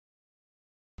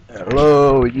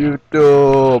Hello,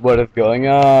 YouTube. What is going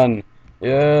on?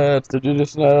 Yeah, it's the Ginger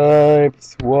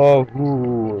Snipes.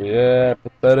 Wahoo. Yeah,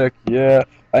 pathetic. Yeah,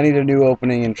 I need a new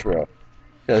opening intro.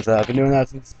 Because I've been doing that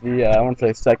since the, I want to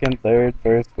say second, third,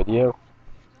 first video. It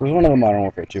was one of the Modern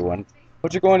Warfare 2 ones.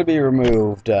 Which are going to be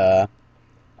removed, as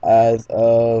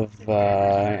of,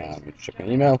 hang on, let me check my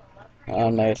email.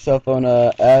 On my cell phone,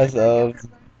 as of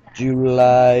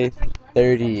July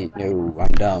 30. No, I'm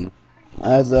dumb.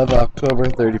 As of October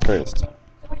 31st.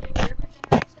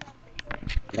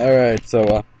 Alright,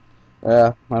 so,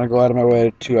 I'm gonna go out of my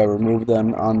way to remove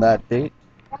them on that date.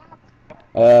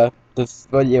 This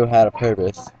video had a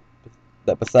purpose.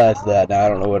 That besides that, now I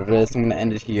don't know what it is, so I'm gonna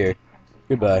end it here.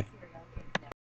 Goodbye.